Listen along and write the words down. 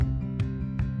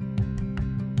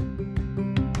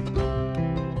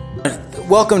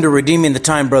Welcome to Redeeming the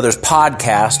Time Brothers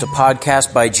podcast, a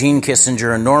podcast by Gene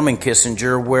Kissinger and Norman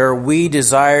Kissinger, where we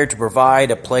desire to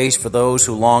provide a place for those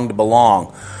who long to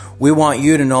belong. We want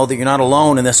you to know that you're not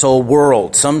alone in this old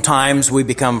world. Sometimes we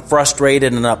become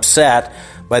frustrated and upset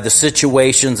by the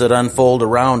situations that unfold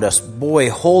around us. Boy,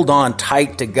 hold on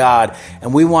tight to God,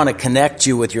 and we want to connect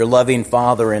you with your loving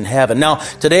Father in heaven. Now,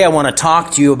 today I want to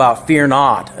talk to you about fear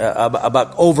not,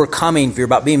 about overcoming fear,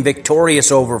 about being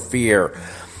victorious over fear.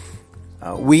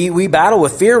 We battle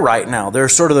with fear right now.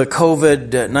 There's sort of the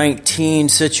COVID-19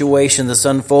 situation that's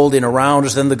unfolding around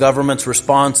us, then the government's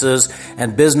responses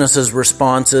and businesses'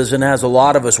 responses, and has a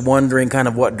lot of us wondering kind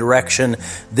of what direction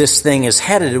this thing is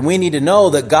headed. And we need to know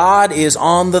that God is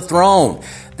on the throne,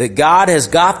 that God has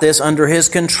got this under His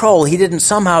control. He didn't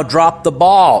somehow drop the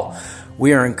ball.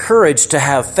 We are encouraged to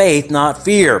have faith, not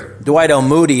fear. Dwight L.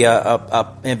 Moody, an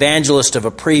evangelist of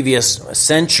a previous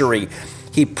century,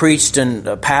 he preached and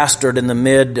pastored in the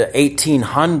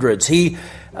mid-1800s. He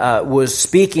was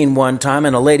speaking one time,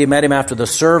 and a lady met him after the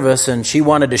service, and she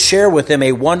wanted to share with him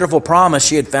a wonderful promise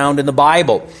she had found in the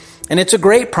Bible. And it's a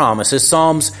great promise. It's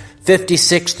Psalms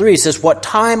 56:3. It says, "What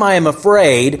time I am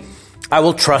afraid, I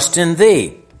will trust in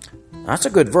thee." That's a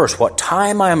good verse. What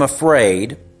time I am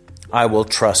afraid, I will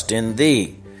trust in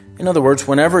thee. In other words,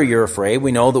 whenever you're afraid,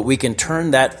 we know that we can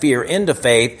turn that fear into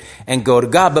faith and go to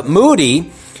God. But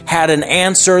Moody had an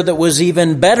answer that was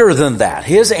even better than that.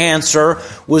 His answer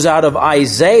was out of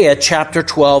Isaiah chapter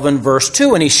 12 and verse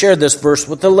 2, and he shared this verse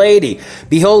with the lady.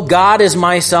 "Behold, God is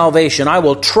my salvation. I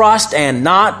will trust and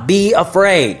not be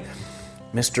afraid."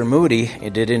 Mr. Moody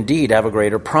did indeed have a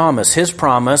greater promise. His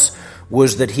promise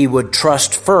was that he would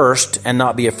trust first and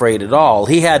not be afraid at all.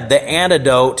 He had the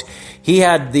antidote. He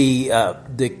had the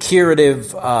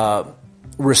curative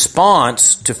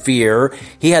response to fear.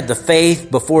 He had the faith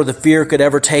before the fear could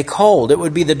ever take hold. It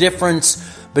would be the difference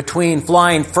between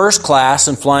flying first class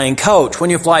and flying coach. When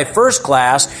you fly first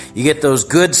class, you get those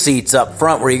good seats up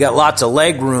front where you got lots of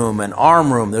leg room and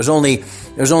arm room. There's only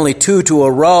two to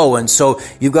a row, and so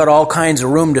you've got all kinds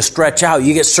of room to stretch out.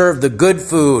 You get served the good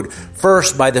food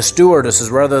first by the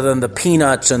stewardesses rather than the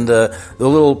peanuts and the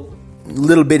little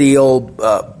bitty old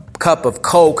cup of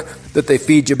Coke that they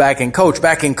feed you back in coach.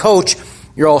 Back in coach,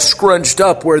 you're all scrunched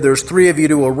up where there's three of you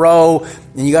to a row,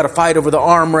 and you got to fight over the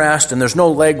armrest, and there's no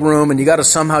leg room, and you got to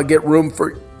somehow get room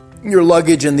for your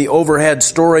luggage in the overhead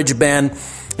storage bin.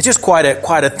 It's just quite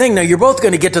a thing. Now, you're both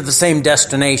going to get to the same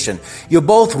destination. You'll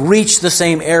both reach the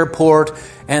same airport,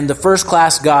 and the first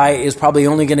class guy is probably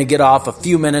only going to get off a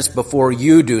few minutes before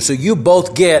you do. So you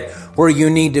both get where you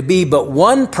need to be, but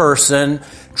one person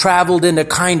traveled in a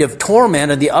kind of torment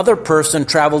and the other person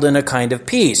traveled in a kind of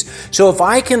peace. So if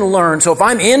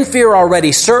I'm in fear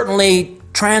already, certainly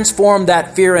transform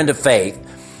that fear into faith.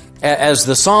 As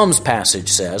the Psalms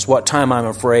passage says, "What time I'm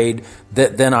afraid,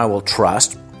 then I will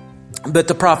trust." But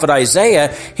the prophet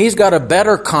Isaiah, he's got a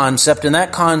better concept, and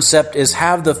that concept is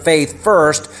have the faith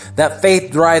first. That faith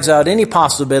drives out any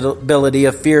possibility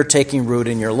of fear taking root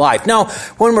in your life. Now,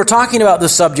 when we're talking about the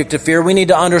subject of fear, we need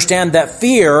to understand that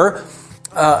fear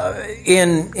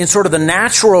in sort of the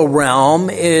natural realm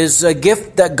is a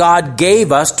gift that God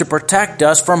gave us to protect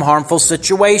us from harmful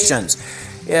situations.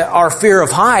 Our fear of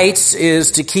heights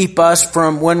is to keep us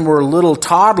from, when we're little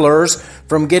toddlers,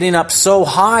 from getting up so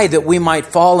high that we might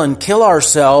fall and kill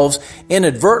ourselves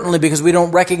inadvertently because we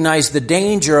don't recognize the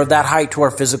danger of that height to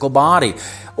our physical body.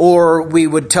 Or we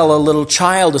would tell a little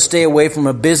child to stay away from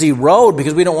a busy road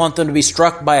because we don't want them to be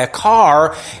struck by a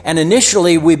car. And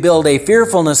initially we build a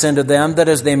fearfulness into them that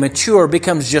as they mature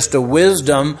becomes just a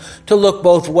wisdom to look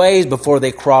both ways before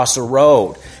they cross a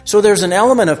road. So there's an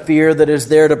element of fear that is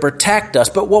there to protect us.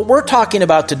 But what we're talking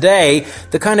about today,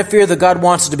 the kind of fear that God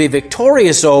wants us to be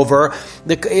victorious over,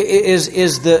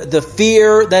 is the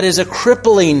fear that is a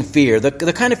crippling fear.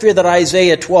 The kind of fear that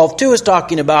Isaiah 12:2 is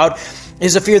talking about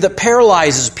is a fear that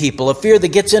paralyzes people, a fear that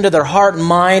gets into their heart and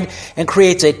mind and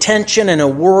creates a tension and a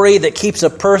worry that keeps a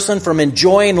person from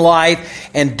enjoying life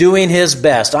and doing his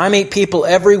best. I meet people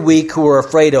every week who are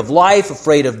afraid of life,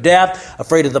 afraid of death,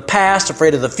 afraid of the past,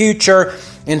 afraid of the future.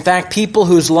 In fact, people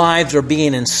whose lives are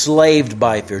being enslaved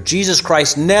by fear. Jesus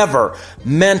Christ never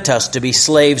meant us to be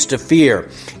slaves to fear.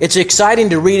 It's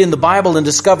exciting to read in the Bible and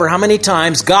discover how many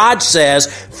times God says,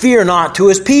 "Fear not," to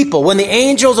His people. When the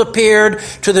angels appeared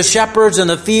to the shepherds in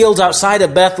the fields outside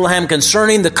of Bethlehem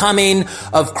concerning the coming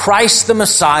of Christ the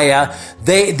Messiah,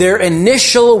 their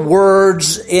initial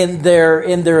words in their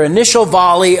initial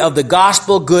volley of the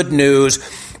gospel good news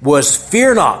was,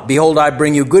 "Fear not, behold, I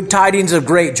bring you good tidings of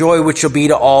great joy, which shall be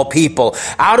to all people."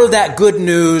 Out of that good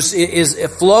news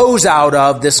it flows out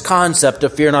of this concept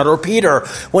of fear not. Or Peter,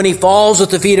 when he falls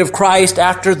at the feet of Christ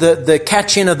after the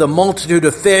catching of the multitude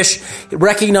of fish,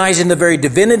 recognizing the very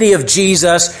divinity of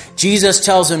Jesus, Jesus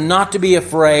tells him not to be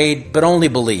afraid, but only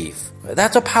believe.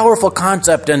 That's a powerful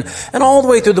concept. And all the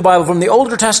way through the Bible, from the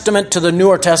Older Testament to the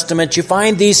Newer Testament, you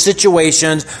find these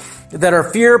situations that are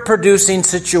fear-producing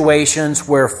situations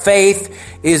where faith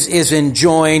is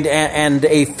enjoined and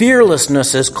a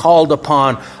fearlessness is called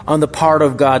upon on the part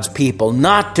of God's people,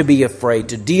 not to be afraid,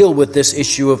 to deal with this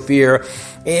issue of fear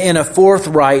in a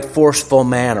forthright, forceful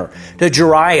manner. To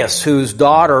Jairus, whose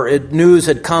news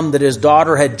had come that his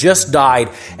daughter had just died,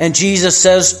 and Jesus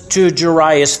says to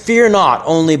Jairus, "Fear not,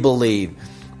 only believe."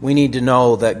 We need to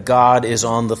know that God is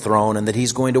on the throne and that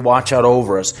He's going to watch out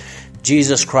over us.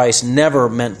 Jesus Christ never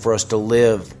meant for us to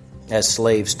live as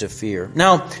slaves to fear.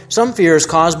 Now, some fear is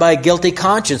caused by a guilty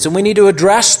conscience, and we need to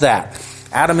address that.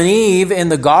 Adam and Eve in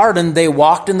the garden, they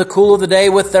walked in the cool of the day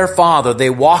with their Father. They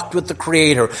walked with the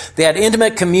Creator. They had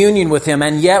intimate communion with Him,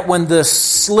 and yet when the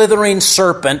slithering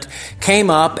serpent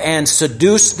came up and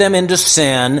seduced them into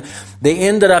sin, they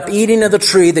ended up eating of the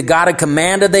tree that God had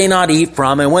commanded they not eat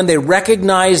from. And when they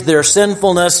recognized their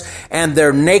sinfulness and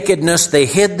their nakedness, they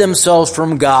hid themselves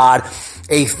from God.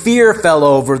 A fear fell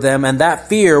over them, and that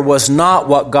fear was not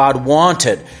what God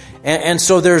wanted. And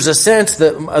so there's a sense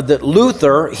that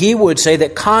Luther, he would say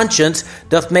that conscience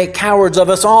doth make cowards of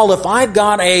us all. If I've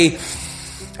got a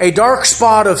dark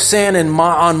spot of sin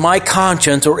on my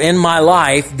conscience or in my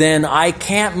life, then I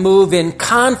can't move in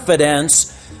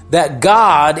confidence that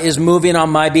God is moving on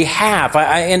my behalf.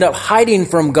 I end up hiding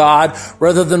from God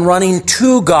rather than running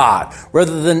to God,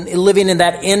 rather than living in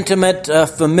that intimate,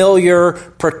 familiar,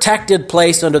 protected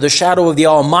place under the shadow of the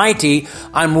Almighty.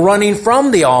 I'm running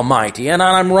from the Almighty, and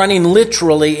I'm running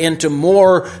literally into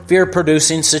more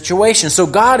fear-producing situations. So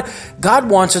God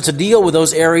wants us to deal with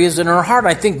those areas in our heart.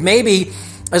 I think maybe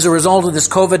as a result of this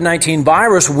COVID-19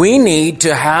 virus, we need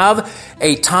to have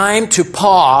a time to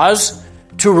pause,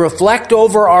 to reflect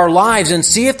over our lives and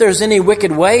see if there's any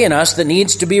wicked way in us that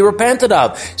needs to be repented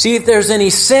of. See if there's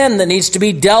any sin that needs to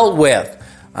be dealt with.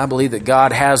 I believe that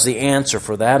God has the answer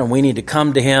for that, and we need to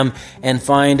come to Him and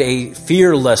find a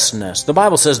fearlessness. The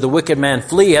Bible says the wicked man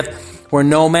fleeth where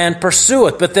no man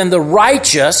pursueth, but then the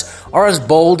righteous are as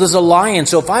bold as a lion.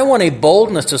 So if I want a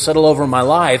boldness to settle over my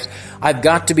life, I've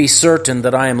got to be certain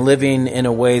that I am living in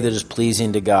a way that is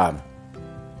pleasing to God.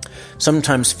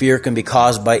 Sometimes fear can be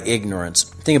caused by ignorance.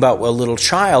 Think about a little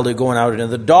child going out into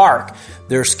the dark.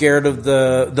 They're scared of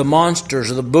the monsters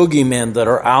or the boogeymen that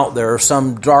are out there, or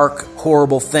some dark,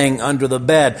 horrible thing under the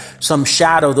bed, some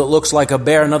shadow that looks like a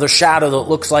bear, another shadow that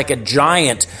looks like a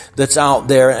giant that's out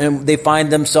there, and they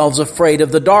find themselves afraid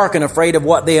of the dark and afraid of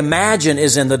what they imagine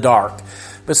is in the dark.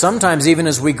 But sometimes, even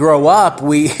as we grow up,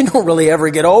 we don't really ever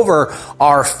get over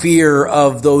our fear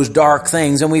of those dark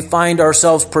things, and we find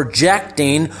ourselves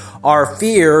projecting our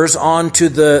fears onto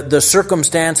the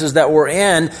circumstances that we're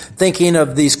in, thinking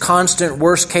of these constant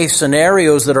worst-case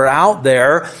scenarios that are out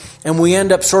there, and we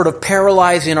end up sort of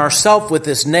paralyzing ourselves with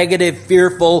this negative,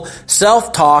 fearful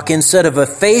self-talk instead of a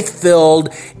faith-filled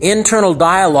internal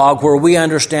dialogue where we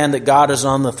understand that God is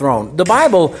on the throne. The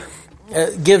Bible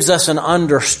gives us an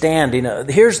understanding.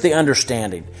 Here's the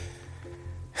understanding.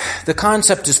 The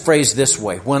concept is phrased this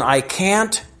way: when I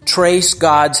can't trace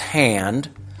God's hand,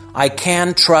 I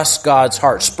can trust God's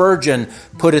heart. Spurgeon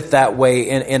put it that way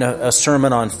in a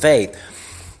sermon on faith.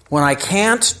 When I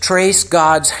can't trace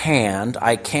God's hand,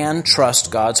 I can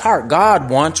trust God's heart. God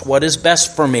wants what is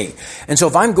best for me. And so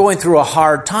if I'm going through a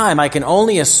hard time, I can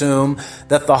only assume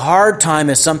that the hard time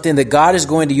is something that God is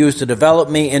going to use to develop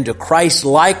me into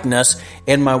Christ-likeness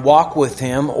in my walk with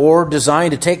Him, or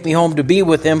designed to take me home to be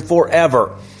with Him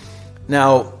forever.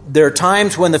 Now, there are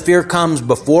times when the fear comes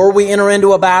before we enter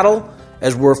into a battle,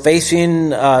 as we're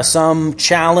facing some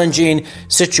challenging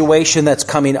situation that's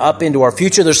coming up into our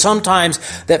future. There's sometimes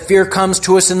that fear comes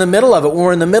to us in the middle of it, when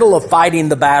we're in the middle of fighting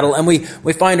the battle and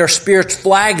we find our spirits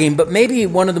flagging. But maybe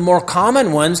one of the more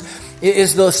common ones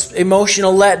is the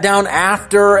emotional letdown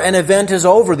after an event is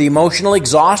over, the emotional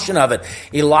exhaustion of it.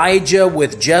 Elijah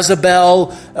with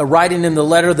Jezebel writing in the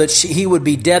letter that he would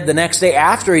be dead the next day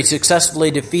after he successfully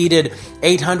defeated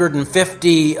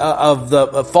 850 of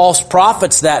the false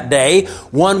prophets that day.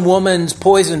 One woman's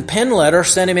poison pen letter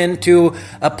sent him into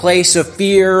a place of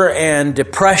fear and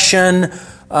depression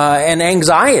and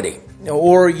anxiety.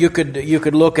 Or you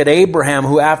could look at Abraham,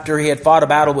 who after he had fought a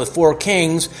battle with 4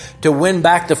 kings to win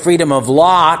back the freedom of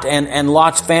Lot and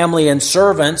Lot's family and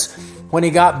servants, when he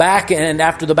got back and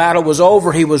after the battle was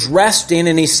over, he was resting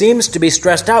and he seems to be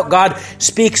stressed out. God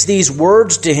speaks these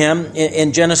words to him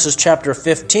in Genesis chapter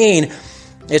 15.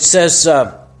 It says,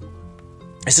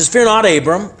 "Fear not,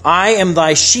 Abram, I am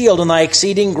thy shield and thy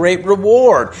exceeding great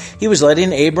reward." He was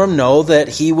letting Abram know that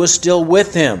he was still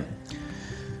with him.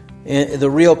 The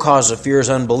real cause of fear is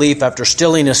unbelief. After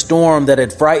stilling a storm that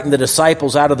had frightened the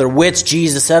disciples out of their wits,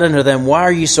 Jesus said unto them, "Why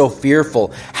are you so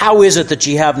fearful? How is it that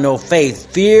ye have no faith?"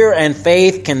 Fear and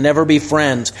faith can never be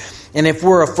friends. And if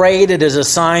we're afraid, it is a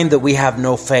sign that we have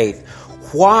no faith.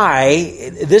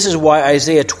 Why? This is why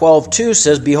Isaiah 12:2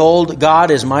 says, "Behold,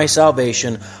 God is my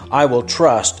salvation. I will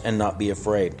trust and not be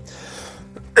afraid."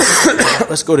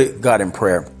 Let's go to God in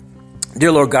prayer.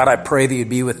 Dear Lord God, I pray that you'd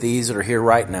be with these that are here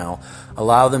right now.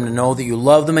 Allow them to know that you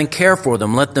love them and care for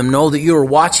them. Let them know that you are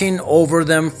watching over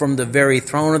them from the very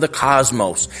throne of the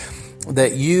cosmos.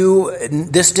 That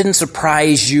this didn't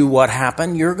surprise you what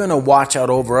happened. You're going to watch out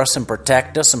over us and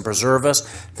protect us and preserve us.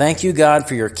 Thank you, God,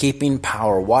 for your keeping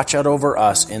power. Watch out over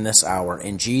us in this hour.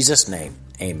 In Jesus' name,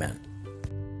 amen.